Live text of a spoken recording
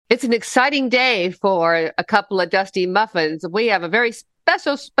It's an exciting day for a couple of dusty muffins. We have a very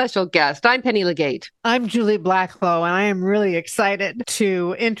special guest. I'm Penny Legate. I'm Julie Blacklow, and I am really excited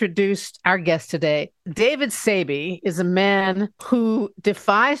to introduce our guest today. David Sabey is a man who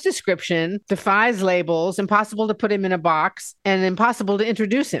defies description, defies labels, impossible to put him in a box, and impossible to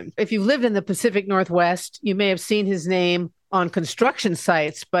introduce him. If you've lived in the Pacific Northwest, you may have seen his name on construction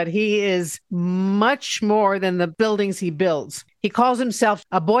sites, but he is much more than the buildings he builds. He calls himself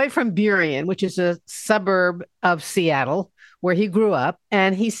a boy from Burien, which is a suburb of Seattle, where he grew up.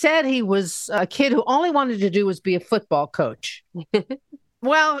 And he said he was a kid who only wanted to do was be a football coach.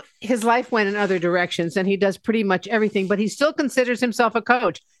 Well, his life went in other directions and he does pretty much everything, but he still considers himself a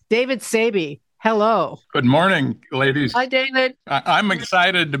coach. David Sabey, hello. Good morning, ladies. Hi, David. I'm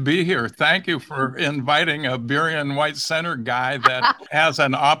excited to be here. Thank you for inviting a Burien White Center guy that has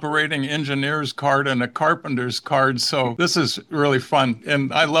an operating engineer's card and a carpenter's card. So this is really fun.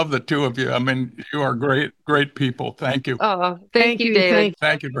 And I love the two of you. I mean, you are great people. Thank you. Oh, thank you, David.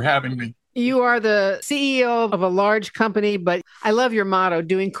 Thank you for having me. You are the CEO of a large company, but I love your motto,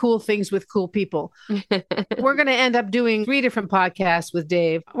 doing cool things with cool people. We're going to end up doing 3 different podcasts with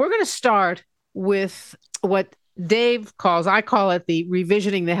Dave. We're going to start with what Dave calls, I call it the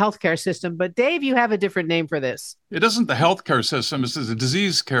revisioning the healthcare system. But Dave, you have a different name for this. It isn't the healthcare system. This is a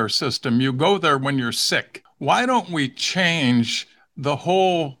disease care system. You go there when you're sick. Why don't we change the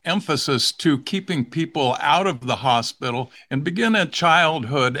whole emphasis to keeping people out of the hospital and begin in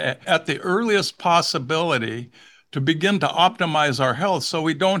childhood at the earliest possibility to begin to optimize our health so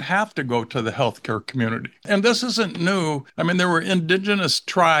we don't have to go to the healthcare community. And this isn't new. I mean, there were indigenous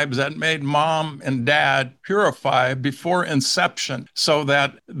tribes that made mom and dad purify before inception so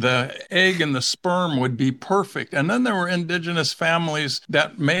that the egg and the sperm would be perfect. And then there were indigenous families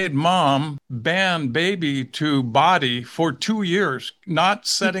that made mom ban baby to body for 2 years, not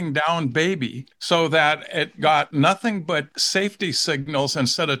setting down baby, so that it got nothing but safety signals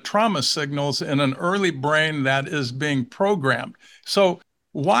instead of trauma signals in an early brain that is being programmed. So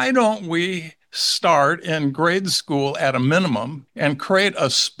why don't we start in grade school at a minimum and create a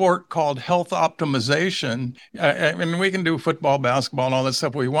sport called health optimization? I mean, we can do football, basketball, and all that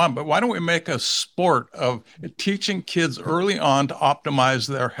stuff we want, but why don't we make a sport of teaching kids early on to optimize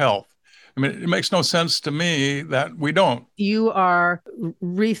their health? I mean, it makes no sense to me that we don't. You are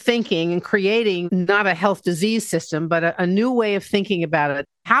rethinking and creating not a health disease system, but a new way of thinking about it.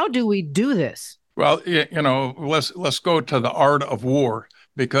 How do we do this? Well, let's go to the art of war,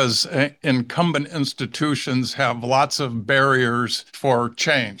 because incumbent institutions have lots of barriers for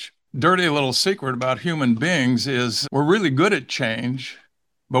change. Dirty little secret about human beings is we're really good at change,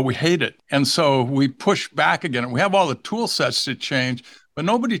 but we hate it. And so we push back again. We have all the tool sets to change, but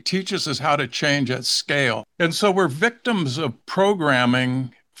nobody teaches us how to change at scale. And so we're victims of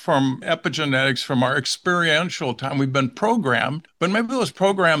programming from epigenetics, from our experiential time. We've been programmed, but maybe those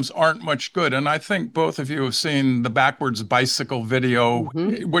programs aren't much good. And I think both of you have seen the backwards bicycle video,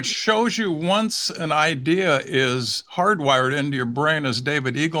 which shows you once an idea is hardwired into your brain, as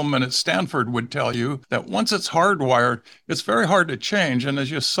David Eagleman at Stanford would tell you, that once it's hardwired, it's very hard to change. And as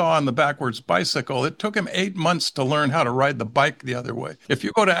you saw in the backwards bicycle, it took him 8 months to learn how to ride the bike the other way. If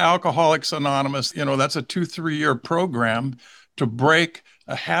you go to Alcoholics Anonymous, that's a 2-3 year program to break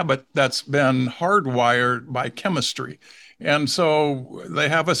a habit that's been hardwired by chemistry. And so they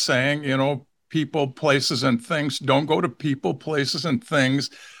have a saying, people, places, and things. Don't go to people, places, and things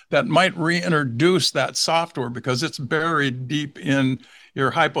that might reintroduce that software, because it's buried deep in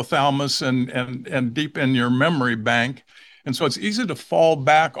your hypothalamus and deep in your memory bank. And so it's easy to fall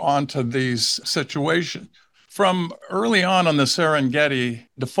back onto these situations. From early on the Serengeti,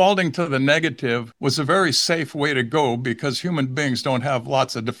 defaulting to the negative was a very safe way to go, because human beings don't have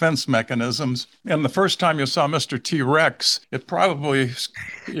lots of defense mechanisms. And the first time you saw Mr. T-Rex, it probably,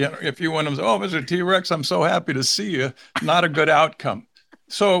 if you went and said, "Oh, Mr. T-Rex, I'm so happy to see you," not a good outcome.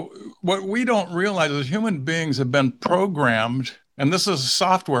 So what we don't realize is human beings have been programmed, and this is a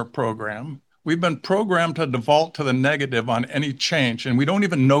software program. We've been programmed to default to the negative on any change, and we don't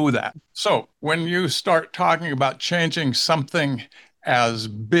even know that. So when you start talking about changing something as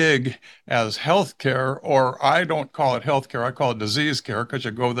big as healthcare, or I don't call it healthcare, I call it disease care, because you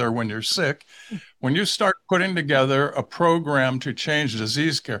go there when you're sick. When you start putting together a program to change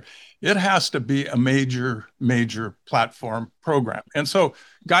disease care, it has to be a major platform program. And so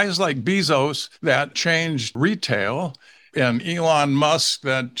guys like Bezos that changed retail, and Elon Musk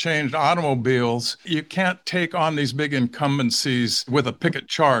that changed automobiles, you can't take on these big incumbencies with a picket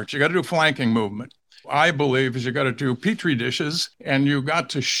charge. You got to do flanking movement. I believe is you got to do petri dishes, and you got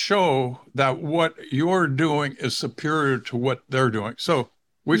to show that what you're doing is superior to what they're doing. So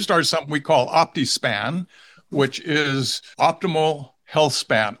We've started something we call OptiSpan, which is optimal health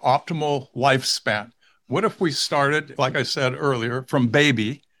span, optimal lifespan. What if we started, like I said earlier, from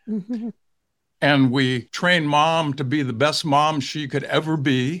baby, and we trained mom to be the best mom she could ever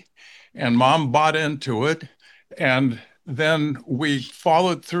be, and mom bought into it, and then we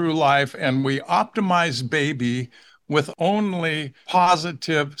followed through life and we optimized baby with only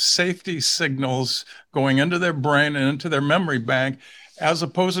positive safety signals going into their brain and into their memory bank, as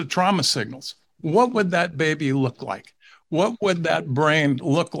opposed to trauma signals. What would that baby look like? What would that brain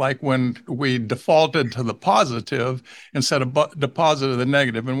look like when we defaulted to the positive instead of deposited the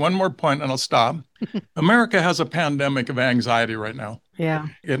negative? And one more point, and I'll stop. America has a pandemic of anxiety right now. Yeah.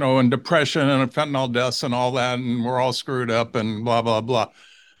 And depression and fentanyl deaths and all that, and we're all screwed up and blah, blah, blah.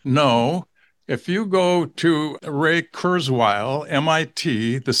 No, if you go to Ray Kurzweil,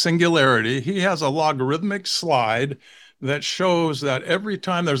 MIT, the singularity, he has a logarithmic slide that shows that every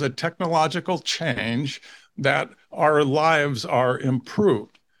time there's a technological change, that our lives are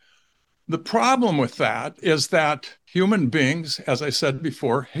improved. The problem with that is that human beings, as I said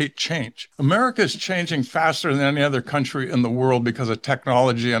before, hate change. America is changing faster than any other country in the world because of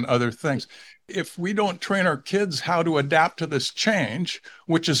technology and other things. If we don't train our kids how to adapt to this change,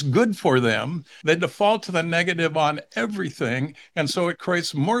 which is good for them, they default to the negative on everything. And so it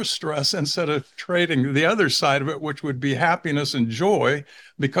creates more stress instead of trading the other side of it, which would be happiness and joy,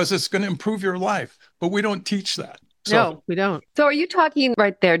 because it's going to improve your life. But we don't teach that. No, we don't. So are you talking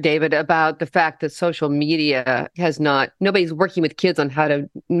right there, David, about the fact that social media nobody's working with kids on how to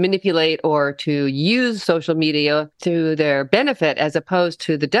manipulate or to use social media to their benefit, as opposed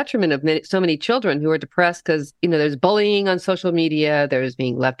to the detriment of so many children who are depressed because, there's bullying on social media, there's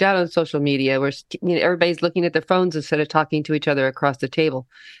being left out on social media, where everybody's looking at their phones instead of talking to each other across the table.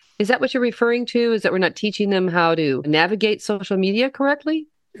 Is that what you're referring to? Is that we're not teaching them how to navigate social media correctly?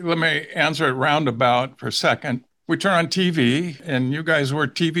 Let me answer it roundabout for a second. We turn on TV, and you guys were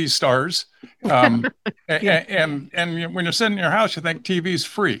TV stars. Yeah. and when you're sitting in your house, you think TV's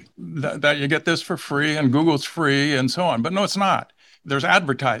free, that you get this for free, and Google's free, and so on. But no, it's not. There's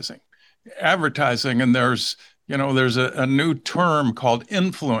advertising, and there's a new term called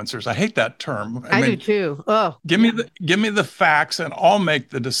influencers. I hate that term. I do too. Oh, give me the facts, and I'll make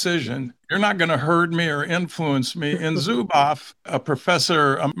the decision. You're not going to herd me or influence me. And Zuboff, a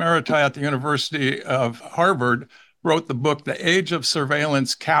professor emeriti at the University of Harvard, wrote the book, The Age of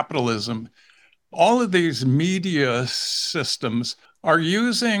Surveillance Capitalism. All of these media systems are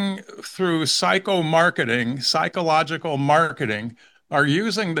using, through psychological marketing, are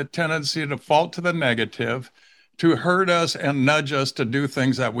using the tendency to fall to the negative, to hurt us and nudge us to do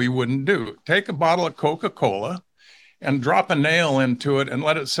things that we wouldn't do. Take a bottle of Coca-Cola and drop a nail into it and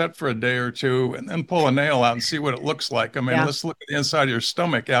let it set for a day or two, and then pull a nail out and see what it looks like. Let's look at the inside of your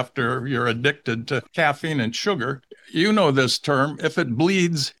stomach after you're addicted to caffeine and sugar. You know this term. If it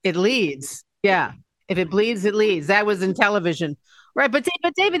bleeds, it leads. Yeah. If it bleeds, it leads. That was in television. Right. But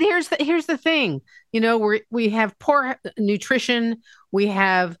David, here's the thing. We have poor nutrition. We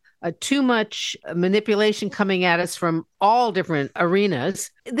have too much manipulation coming at us from all different arenas.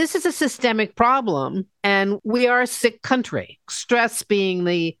 This is a systemic problem, and we are a sick country. Stress being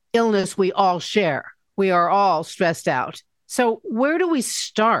the illness we all share. We are all stressed out. So where do we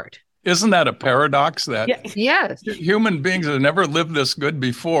start? Isn't that a paradox that yes, human beings have never lived this good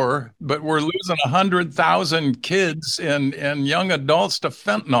before, but we're losing 100,000 kids and young adults to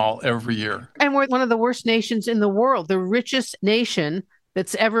fentanyl every year? And we're one of the worst nations in the world, the richest nation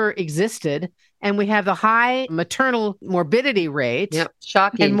that's ever existed. And we have the high maternal morbidity rate. Yep,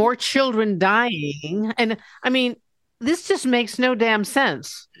 shocking. And more children dying. And this just makes no damn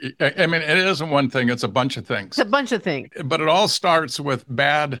sense. It isn't one thing. It's a bunch of things. It's a bunch of things. But it all starts with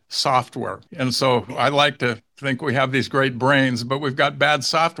bad software. And so I like to think we have these great brains, but we've got bad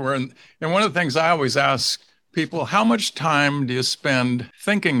software. And one of the things I always ask people, how much time do you spend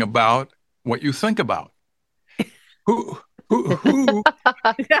thinking about what you think about? Who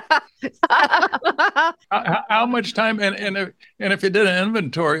how much time, and if you did an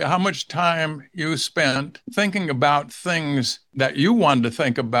inventory, how much time you spent thinking about things that you wanted to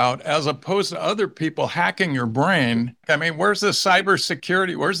think about, as opposed to other people hacking your brain? Where's the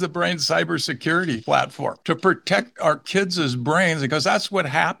cybersecurity? Where's the brain cybersecurity platform to protect our kids' brains? Because that's what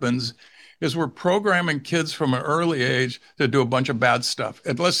happens. Is we're programming kids from an early age to do a bunch of bad stuff.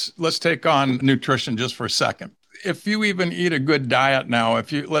 And let's take on nutrition just for a second. If you even eat a good diet now,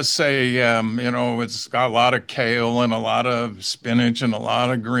 let's say, it's got a lot of kale and a lot of spinach and a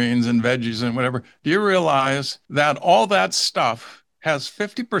lot of greens and veggies and whatever, do you realize that all that stuff has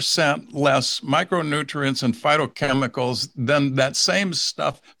 50% less micronutrients and phytochemicals than that same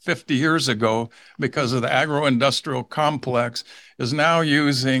stuff 50 years ago because of the agro-industrial complex is now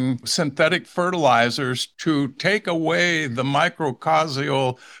using synthetic fertilizers to take away the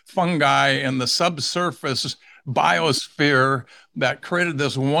mycorrhizal fungi in the subsurface biosphere that created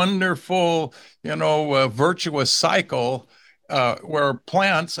this wonderful, virtuous cycle where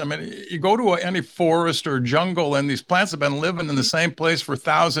plants, I mean, you go to any forest or jungle and these plants have been living in the same place for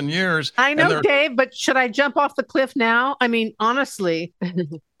 1,000 years. I know, Dave, but should I jump off the cliff now? I mean, honestly,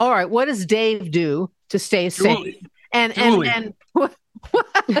 all right, what does Dave do to stay safe? And what?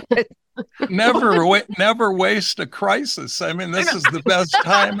 Never waste a crisis. I mean, this is the best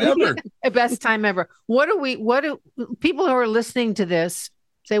time ever. Best time ever. What do people who are listening to this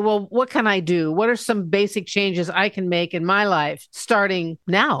say, well, what can I do? What are some basic changes I can make in my life starting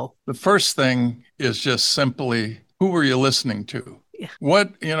now? The first thing is just simply, who are you listening to? Yeah.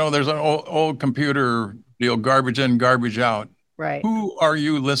 There's an old computer deal, garbage in, garbage out. Right. Who are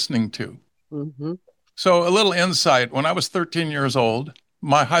you listening to? Mm-hmm. So a little insight. When I was 13 years old,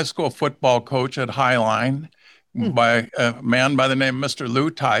 my high school football coach at Highline, by a man by the name of Mr. Lou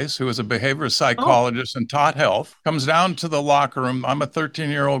Tice, who was a behaviorist psychologist and taught health, comes down to the locker room. I'm a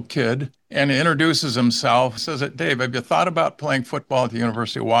 13-year-old kid, and he introduces himself, says, Dave, have you thought about playing football at the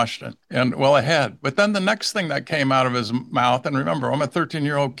University of Washington? And well, I had. But then the next thing that came out of his mouth, and remember, I'm a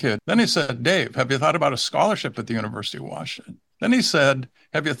 13-year-old kid. Then he said, Dave, have you thought about a scholarship at the University of Washington? Then he said,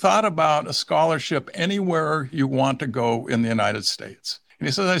 have you thought about a scholarship anywhere you want to go in the United States? And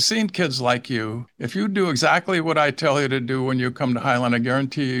he says, I've seen kids like you. If you do exactly what I tell you to do when you come to Highline, I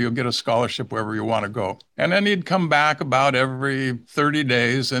guarantee you'll get a scholarship wherever you want to go. And then he'd come back about every 30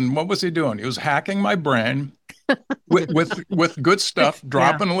 days. And what was he doing? He was hacking my brain with good stuff,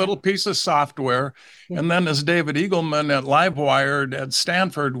 dropping a little piece of software. And then, as David Eagleman at Livewire at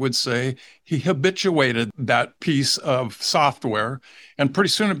Stanford would say, he habituated that piece of software. And pretty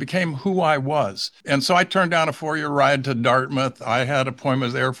soon it became who I was. And so I turned down a 4-year ride to Dartmouth. I had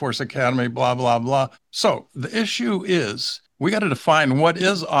appointments at the Air Force Academy, blah, blah, blah. So the issue is we got to define what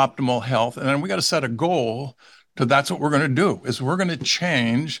is optimal health. And then we got to set a goal. That's what we're going to do, is we're going to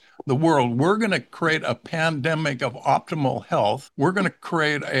change the world. We're going to create a pandemic of optimal health. We're going to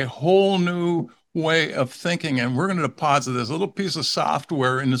create a whole new way of thinking, and we're going to deposit this little piece of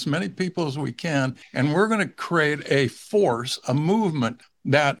software in as many people as we can, and we're going to create a force, a movement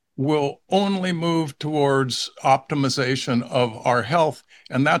that will only move towards optimization of our health.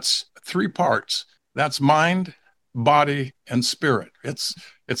 And that's 3 parts. That's mind, body, and spirit.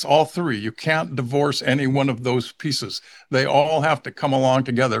 It's all 3. You can't divorce any one of those pieces. They all have to come along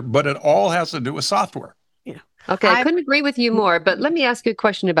together, but it all has to do with software. Yeah. Okay, I couldn't agree with you more, but let me ask you a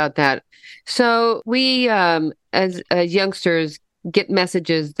question about that. So we, as youngsters, get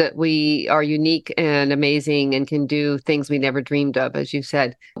messages that we are unique and amazing and can do things we never dreamed of, as you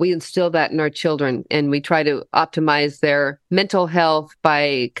said. We instill that in our children, and we try to optimize their mental health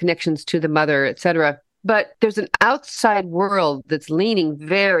by connections to the mother, et cetera. But there's an outside world that's leaning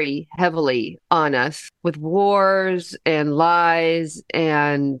very heavily on us with wars and lies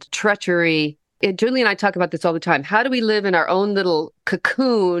and treachery. And Julie and I talk about this all the time. How do we live in our own little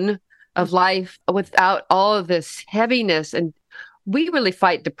cocoon of life without all of this heaviness? And we really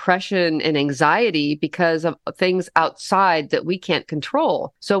fight depression and anxiety because of things outside that we can't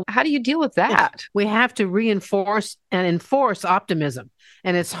control. So how do you deal with that? We have to reinforce and enforce optimism.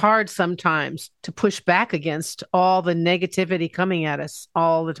 And it's hard sometimes to push back against all the negativity coming at us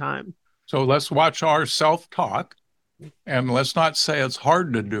all the time. So let's watch our self-talk, and let's not say it's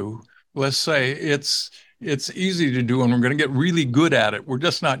hard to do. Let's say it's easy to do, and we're going to get really good at it. We're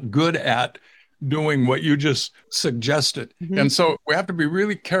just not good at doing what you just suggested. Mm-hmm. And so we have to be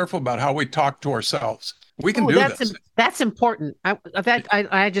really careful about how we talk to ourselves. We can do this. That's important.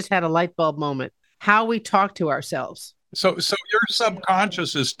 I just had a light bulb moment. How we talk to ourselves. So your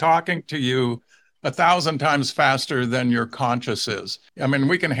subconscious is talking to you 1,000 times faster than your conscious is. I mean,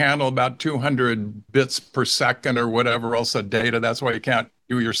 we can handle about 200 bits per second or whatever else of data. That's why you can't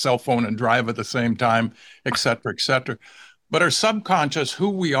do your cell phone and drive at the same time, et cetera, et cetera. But our subconscious, who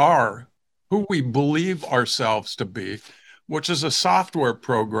we are, who we believe ourselves to be, which is a software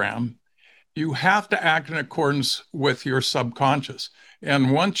program, you have to act in accordance with your subconscious.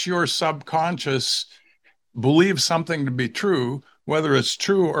 And once your subconscious believes something to be true, whether it's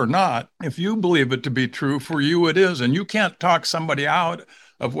true or not, if you believe it to be true, for you it is. And you can't talk somebody out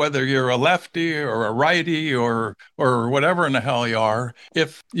of whether you're a lefty or a righty or whatever in the hell you are.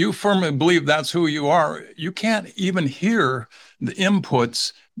 If you firmly believe that's who you are, you can't even hear the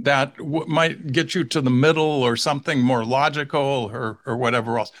inputs that might get you to the middle or something more logical or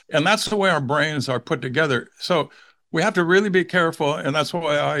whatever else. And that's the way our brains are put together. So we have to really be careful. And that's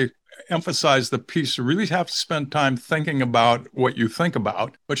why I emphasize the piece. You really have to spend time thinking about what you think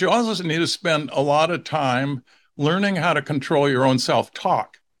about, but you also need to spend a lot of time learning how to control your own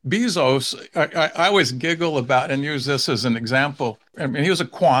self-talk. Bezos, I always giggle about and use this as an example. I mean, he was a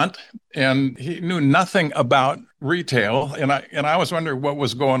quant and he knew nothing about retail. And I always wonder what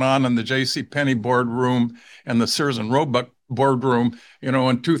was going on in the J.C. Penney boardroom and the Sears and Roebuck boardroom,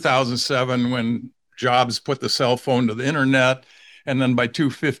 in 2007 when Jobs put the cell phone to the internet. And then by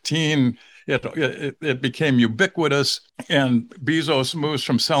 2015, it became ubiquitous, and Bezos moves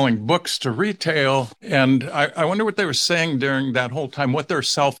from selling books to retail. And I wonder what they were saying during that whole time, what their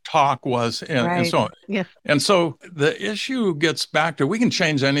self-talk was, and so on. Yeah. And so the issue gets back to we can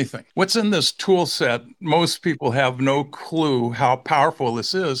change anything. What's in this tool set, most people have no clue how powerful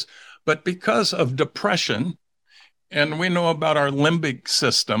this is. But because of depression, and we know about our limbic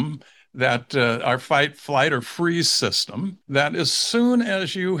system, that our fight, flight, or freeze system, that as soon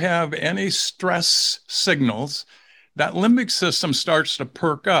as you have any stress signals, that limbic system starts to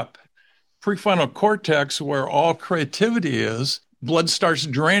perk up. Prefrontal cortex, where all creativity is, blood starts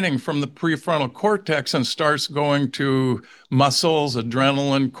draining from the prefrontal cortex and starts going to muscles,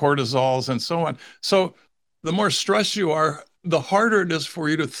 adrenaline, cortisols, and so on. So the more stressed you are, the harder it is for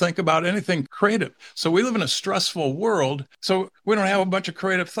you to think about anything creative. So we live in a stressful world, so we don't have a bunch of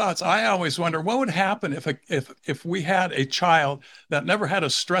creative thoughts. I always wonder what would happen if we had a child that never had a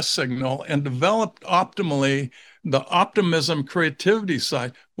stress signal and developed optimally the optimism, creativity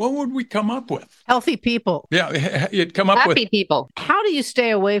side. What would we come up with? Healthy people. Yeah, you'd come up with happy people. How do you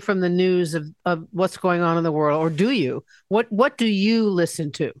stay away from the news of what's going on in the world, or do you? What do you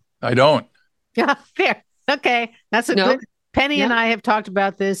listen to? I don't. Yeah, fair. Okay, that's a good. Penny and I have talked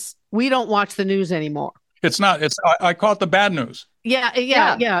about this. We don't watch the news anymore. I call it the bad news. Yeah.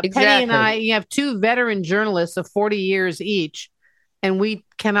 Exactly. Penny and I, you have two veteran journalists of 40 years each, and we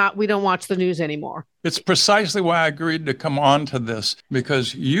don't watch the news anymore. It's precisely why I agreed to come on to this,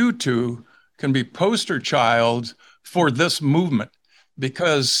 because you two can be poster child for this movement,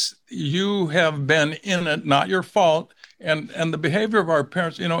 because you have been in it, not your fault. And the behavior of our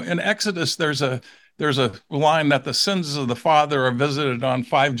parents, in Exodus, there's a line that the sins of the father are visited on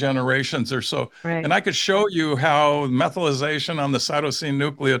 5 generations or so. Right. And I could show you how methylation on the cytosine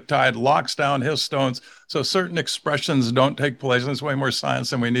nucleotide locks down histones, so certain expressions don't take place. And it's way more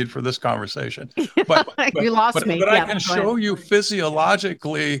science than we need for this conversation. But you lost me. But I can show you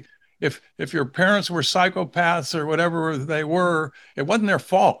physiologically, if your parents were psychopaths or whatever they were, it wasn't their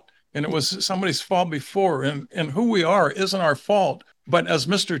fault. And it was somebody's fault before. And who we are isn't our fault. But as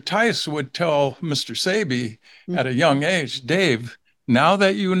Mr. Tice would tell Mr. Sabey at a young age, Dave, now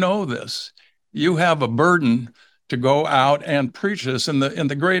that you know this, you have a burden to go out and preach this. In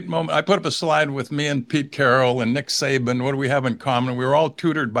the great moment, I put up a slide with me and Pete Carroll and Nick Saban. What do we have in common? We were all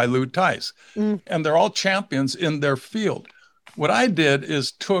tutored by Lou Tice, and they're all champions in their field. What I did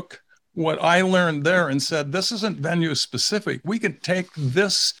is took what I learned there and said, this isn't venue specific. We can take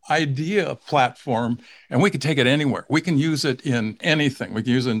this idea platform and we can take it anywhere. We can use it in anything. We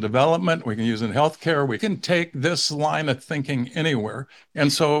can use it in development. We can use it in healthcare. We can take this line of thinking anywhere.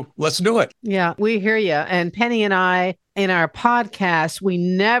 And so let's do it. Yeah, we hear you. And Penny and I, in our podcast, we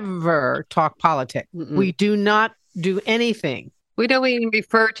never talk politics. We do not do anything. We don't even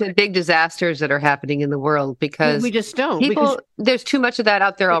refer to big disasters that are happening in the world, because we just don't. There's too much of that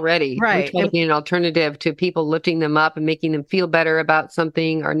out there already. Right. We're taking an alternative to people lifting them up and making them feel better about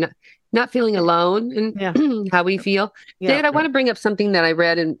something, or not feeling alone in how we feel. Yeah. David, I want to bring up something that I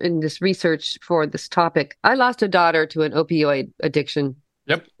read in this research for this topic. I lost a daughter to an opioid addiction.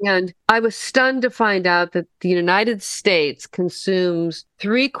 Yep. And I was stunned to find out that the United States consumes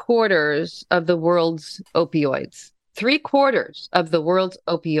 3/4 of the world's opioids. 3/4 of the world's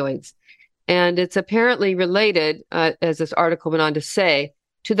opioids. And it's apparently related, as this article went on to say,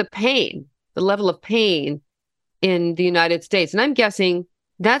 to the level of pain in the United States. And I'm guessing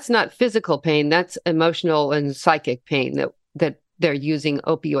that's not physical pain, that's emotional and psychic pain that they're using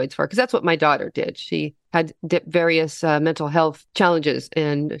opioids for, because that's what my daughter did. She had various mental health challenges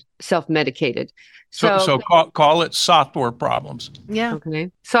and self-medicated. So call it software problems. Yeah.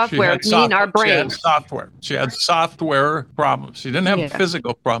 Okay. Software, meaning our brain. She had software problems. She didn't have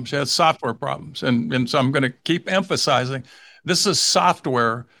physical problems. She had software problems. And so I'm going to keep emphasizing, this is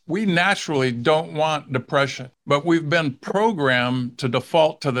software. We naturally don't want depression, but we've been programmed to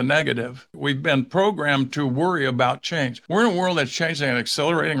default to the negative. We've been programmed to worry about change. We're in a world that's changing at an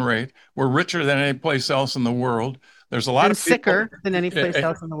accelerating rate. We're richer than any place else in the world. There's a lot and of people, sicker than any place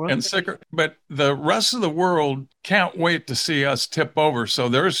else in the world. and sicker, but the rest of the world can't wait to see us tip over. So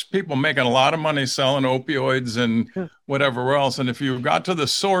there's people making a lot of money selling opioids and whatever else. And if you got to the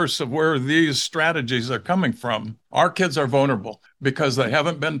source of where these strategies are coming from, our kids are vulnerable because they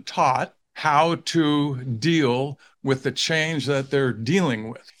haven't been taught how to deal with the change that they're dealing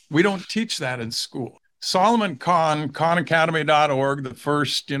with. We don't teach that in school. Solomon Kahn, khanacademy.org, the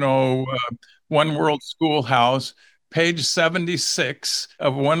first, One World Schoolhouse, page 76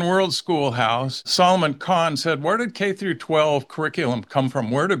 of One World Schoolhouse, Solomon Kahn said, where did K through 12 curriculum come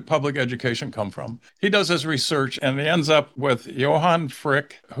from? Where did public education come from? He does his research and he ends up with Johann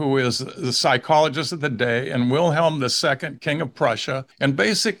Frick, who is the psychologist of the day, and Wilhelm II, King of Prussia. And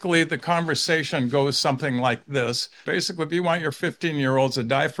basically the conversation goes something like this. Basically, if you want your 15-year-olds to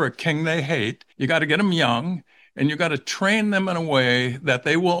die for a king they hate, you got to get them young and you got to train them in a way that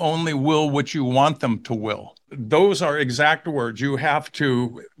they will only will what you want them to will. Those are exact words. You have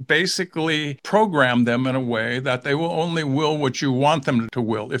to basically program them in a way that they will only will what you want them to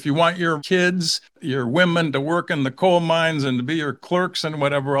will. If you want your kids, your women to work in the coal mines and to be your clerks and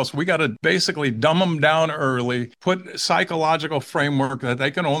whatever else, we got to basically dumb them down early, put psychological framework that they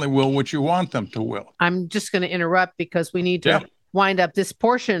can only will what you want them to will. I'm just going to interrupt because we need to wind up this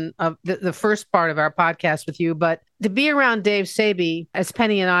portion of the first part of our podcast with you. But to be around Dave Sabey, as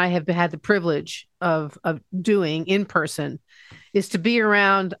Penny and I have had the privilege of doing in person, is to be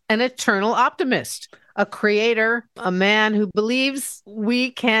around an eternal optimist, a creator, a man who believes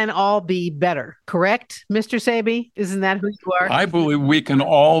we can all be better. Correct, Mr. Sabey? Isn't that who you are? I believe we can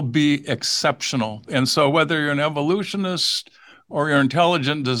all be exceptional. And so whether you're an evolutionist or you're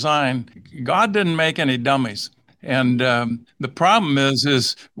intelligent design, God didn't make any dummies. And the problem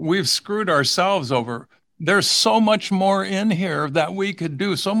is we've screwed ourselves over. There's so much more in here that we could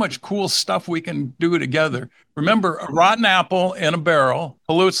do, so much cool stuff we can do together. Remember, a rotten apple in a barrel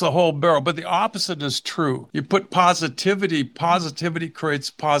pollutes the whole barrel, but the opposite is true. You put positivity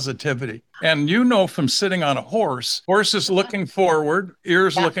creates positivity. And you know from sitting on a horse is looking forward,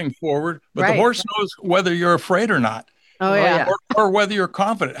 ears looking forward, but the horse knows whether you're afraid or not. Oh, yeah. Or whether you're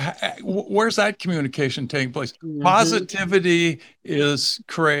confident. Where's that communication taking place? Mm-hmm. Positivity is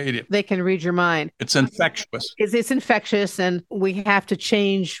creative. They can read your mind. It's infectious. It's infectious, and we have to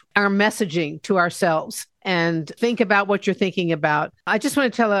change our messaging to ourselves and think about what you're thinking about. I just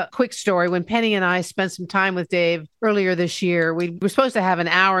want to tell a quick story. When Penny and I spent some time with Dave earlier this year, we were supposed to have an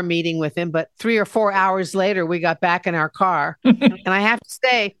hour meeting with him, but 3 or 4 hours later, we got back in our car. And I have to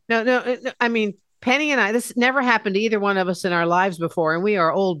say, I mean, Penny and I, this never happened to either one of us in our lives before, and we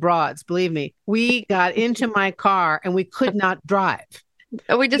are old broads, believe me. We got into my car and we could not drive.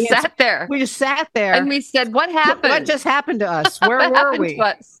 And we just sat there. We just sat there. And we said, what happened? What just happened to us? Where were we?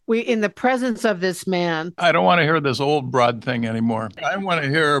 We in the presence of this man. I don't want to hear this old broad thing anymore. I want to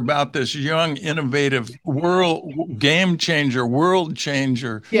hear about this young, innovative game changer, world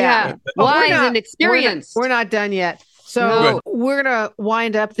changer. Yeah. Wise and experience. We're not done yet. So we're going to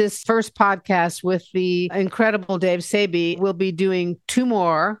wind up this first podcast with the incredible Dave Sabey. We'll be doing 2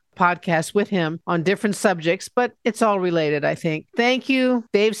 more podcasts with him on different subjects, but it's all related, I think. Thank you,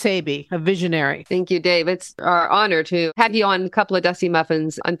 Dave Sabey, a visionary. Thank you, Dave. It's our honor to have you on a couple of Dusty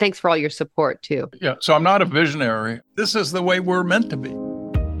Muffins, and thanks for all your support, too. Yeah, so I'm not a visionary. This is the way we're meant to be.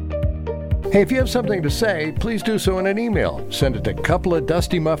 Hey, if you have something to say, please do so in an email. Send it to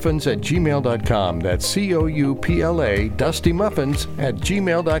coupleofdustymuffins@gmail.com. That's COUPLA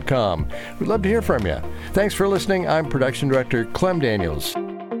dustymuffins@gmail.com. We'd love to hear from you. Thanks for listening. I'm Production Director Clem Daniels.